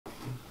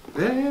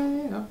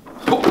Yeah.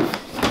 Oh,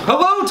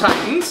 hello,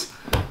 Titans!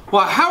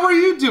 Well, how are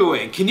you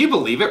doing? Can you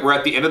believe it? We're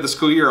at the end of the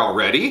school year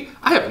already?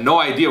 I have no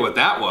idea what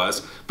that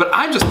was, but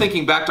I'm just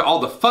thinking back to all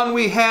the fun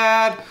we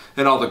had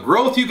and all the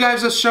growth you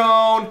guys have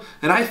shown,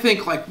 and I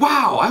think like,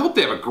 wow, I hope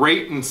they have a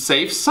great and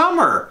safe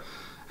summer.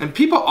 And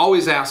people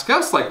always ask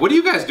us, like, what do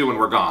you guys do when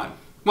we're gone?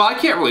 Well, I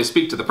can't really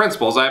speak to the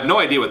principals. I have no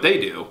idea what they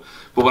do.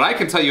 But what I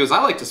can tell you is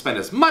I like to spend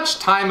as much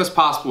time as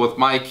possible with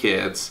my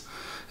kids.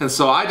 And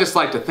so I just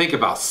like to think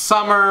about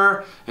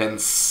summer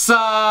and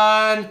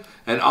sun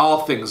and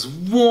all things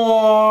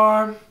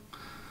warm.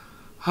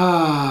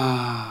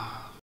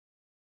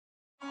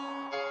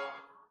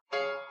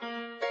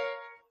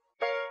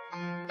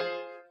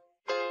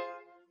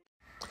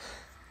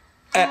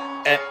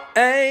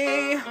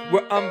 Hey,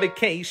 we're on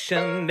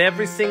vacation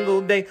every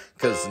single day,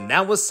 'cause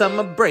now it's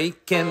summer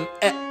break and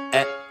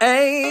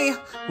hey,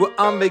 we're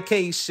on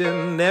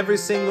vacation every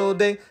single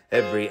day,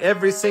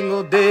 every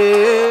single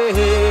day,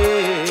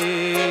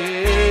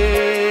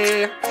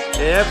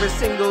 every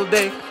single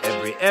day,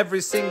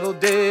 every single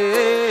day,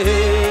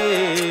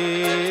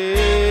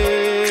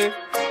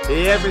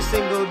 every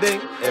single day,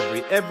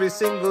 every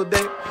single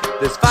day.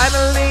 There's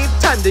finally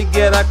time to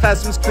get our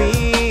classrooms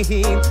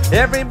clean.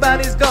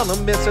 Everybody's gonna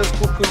miss our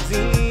school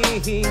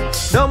cuisine.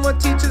 No more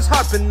teachers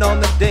harping on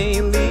the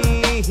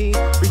daily.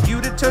 For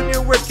you to turn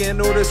your work in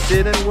or to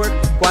sit and work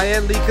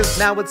quietly, 'cause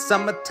now it's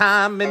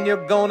summertime and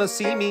you're gonna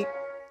see me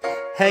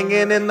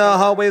hanging in the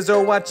hallways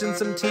or watching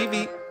some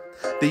TV.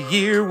 The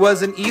year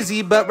wasn't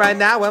easy, but right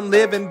now I'm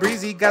living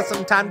breezy. Got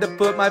some time to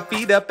put my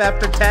feet up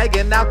after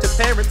tagging out to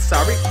parents.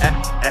 Sorry.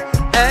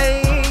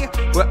 Hey,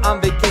 we're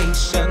on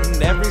vacation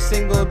every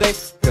single day,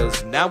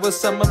 'cause now it's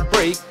summer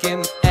break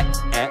and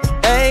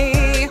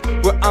hey,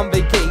 we're on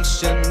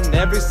vacation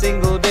every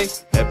single day,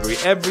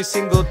 every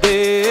single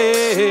day,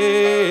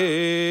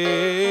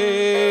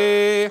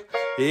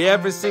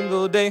 every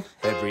single day,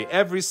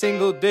 every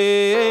single day,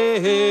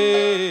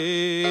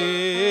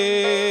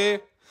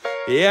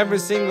 every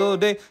single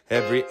day,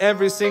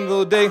 every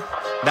single day.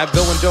 Now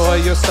go enjoy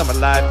your summer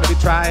life, maybe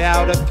try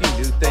out a few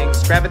new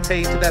things.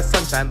 Gravitate to that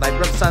sunshine light,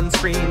 rub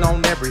sunscreen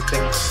on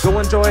everything. Go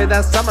enjoy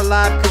that summer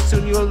life, 'cause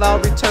soon you'll all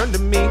return to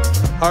me.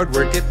 Hard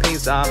work, it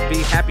pays off, be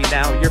happy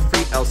now, you're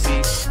free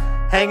LC.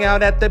 Hang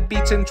out at the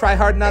beach and try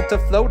hard not to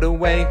float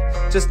away.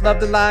 Just love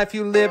the life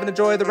you live and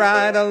enjoy the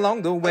ride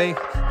along the way.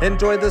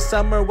 Enjoy the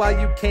summer while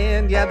you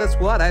can, yeah, that's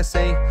what I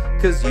say.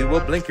 'Cause you will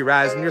blink your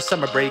eyes and your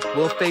summer break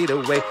will fade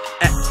away.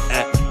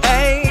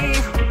 Hey,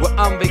 we're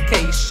on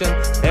vacation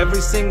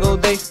every single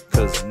day,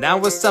 'cause now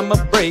it's summer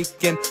break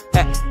and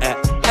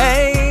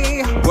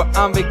hey, we're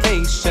on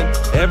vacation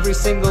every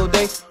single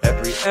day,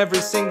 every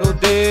single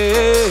day,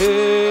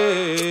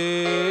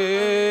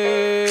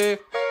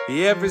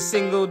 every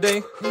single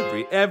day,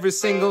 every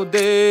single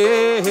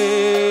day,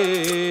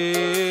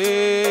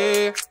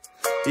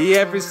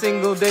 every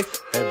single day,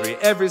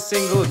 every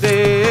single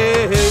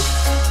day.